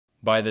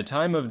By the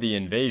time of the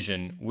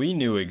invasion, we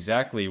knew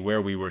exactly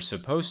where we were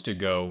supposed to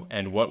go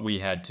and what we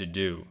had to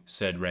do,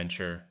 said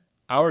Rencher.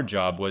 Our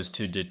job was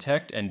to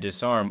detect and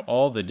disarm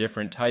all the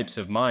different types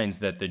of mines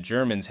that the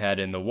Germans had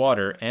in the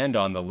water and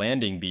on the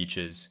landing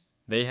beaches.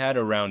 They had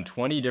around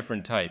 20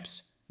 different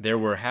types. There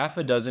were half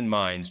a dozen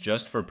mines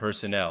just for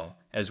personnel,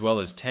 as well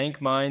as tank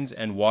mines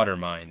and water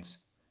mines.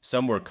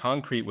 Some were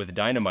concrete with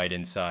dynamite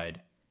inside.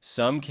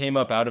 Some came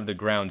up out of the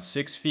ground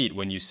 6 feet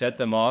when you set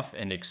them off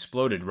and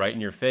exploded right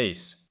in your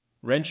face.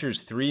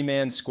 Rencher's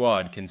 3-man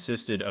squad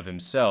consisted of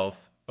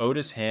himself,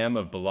 Otis Ham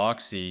of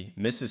Biloxi,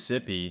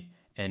 Mississippi,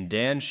 and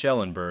Dan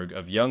Schellenberg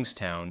of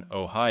Youngstown,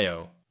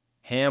 Ohio.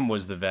 Ham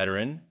was the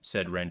veteran,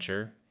 said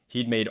Rencher.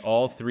 He'd made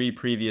all 3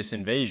 previous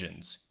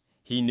invasions.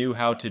 He knew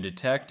how to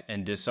detect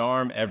and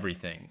disarm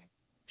everything.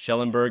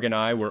 Schellenberg and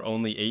I were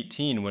only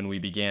 18 when we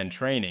began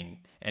training,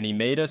 and he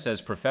made us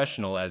as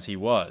professional as he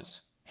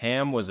was.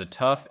 Ham was a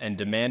tough and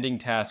demanding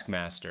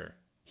taskmaster.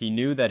 He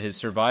knew that his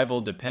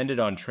survival depended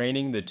on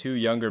training the 2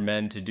 younger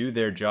men to do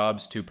their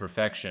jobs to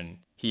perfection.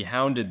 He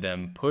hounded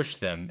them, pushed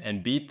them,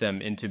 and beat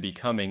them into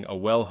becoming a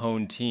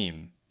well-honed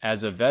team.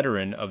 As a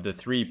veteran of the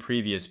 3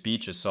 previous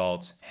beach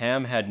assaults,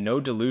 Ham had no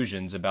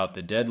delusions about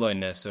the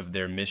deadliness of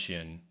their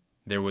mission.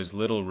 There was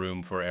little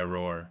room for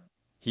error.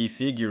 He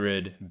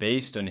figured,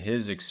 based on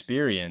his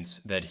experience,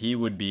 that he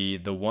would be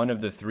the one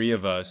of the 3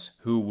 of us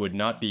who would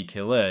not be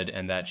killed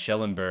and that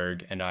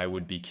Schellenberg and I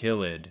would be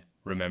killed,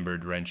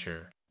 remembered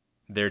Rencher.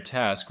 Their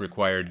task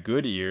required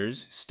good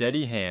ears,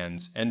 steady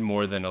hands, and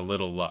more than a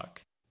little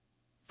luck.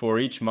 For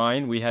each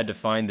mine, we had to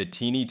find the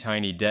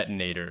teeny-tiny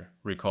detonator,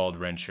 recalled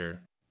Rencher.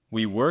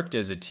 We worked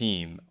as a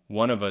team.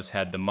 One of us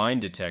had the mine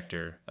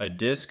detector, a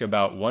disc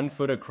about 1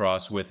 foot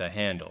across with a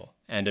handle,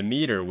 and a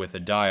meter with a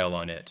dial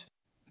on it.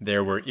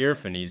 There were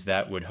earphones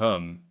that would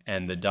hum,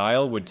 and the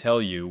dial would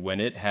tell you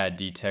when it had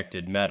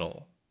detected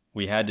metal.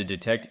 We had to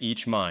detect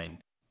each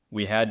mine.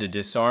 We had to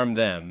disarm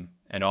them,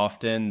 and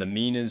often the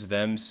minas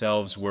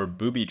themselves were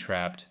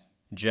booby-trapped.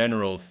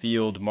 General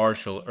Field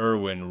Marshal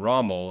Erwin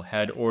Rommel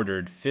had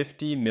ordered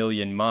 50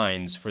 million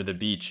mines for the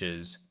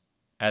beaches.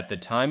 At the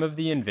time of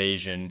the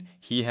invasion,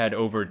 he had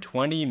over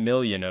 20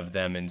 million of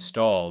them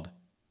installed.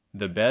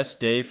 The best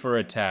day for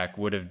attack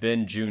would have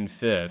been June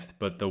 5th,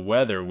 but the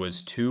weather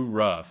was too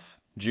rough.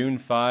 June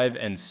 5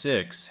 and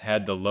 6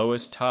 had the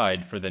lowest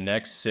tide for the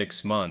next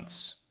 6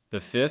 months. The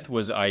 5th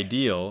was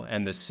ideal,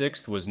 and the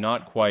 6th was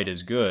not quite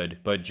as good,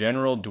 but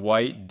General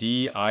Dwight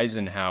D.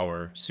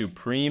 Eisenhower,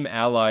 Supreme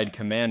Allied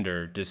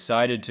Commander,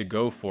 decided to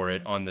go for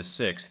it on the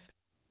 6th.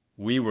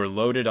 We were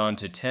loaded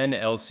onto 10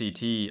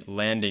 LCT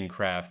landing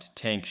craft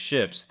tank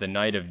ships the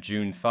night of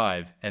June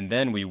 5, and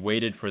then we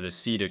waited for the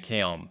sea to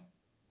calm.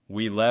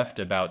 We left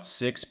about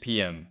 6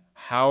 p.m.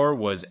 Howard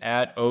was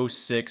at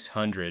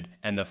 0600,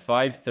 and the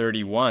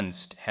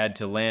 531st had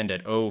to land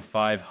at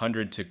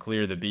 0500 to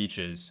clear the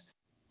beaches.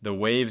 The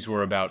waves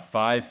were about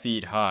 5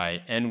 feet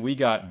high, and we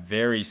got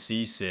very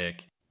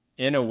seasick.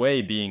 In a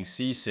way, being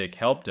seasick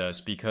helped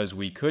us because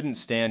we couldn't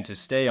stand to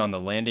stay on the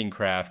landing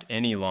craft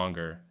any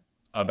longer.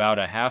 About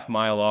a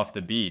half-mile off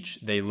the beach,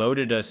 they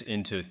loaded us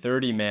into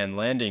 30-man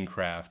landing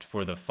craft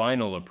for the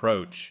final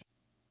approach.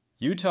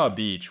 Utah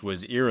Beach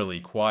was eerily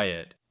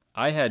quiet.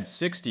 I had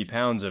 60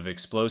 pounds of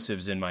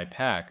explosives in my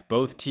pack,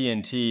 both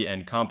TNT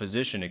and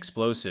composition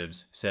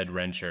explosives, said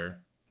Rencher.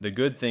 The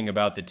good thing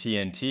about the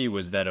TNT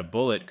was that a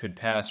bullet could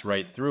pass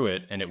right through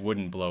it and it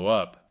wouldn't blow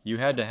up. You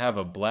had to have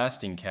a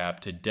blasting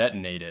cap to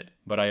detonate it,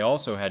 but I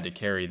also had to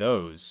carry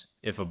those.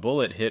 If a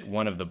bullet hit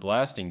one of the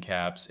blasting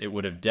caps, it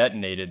would have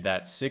detonated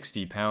that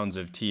 60 pounds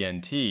of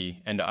TNT,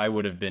 and I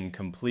would have been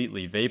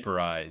completely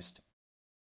vaporized.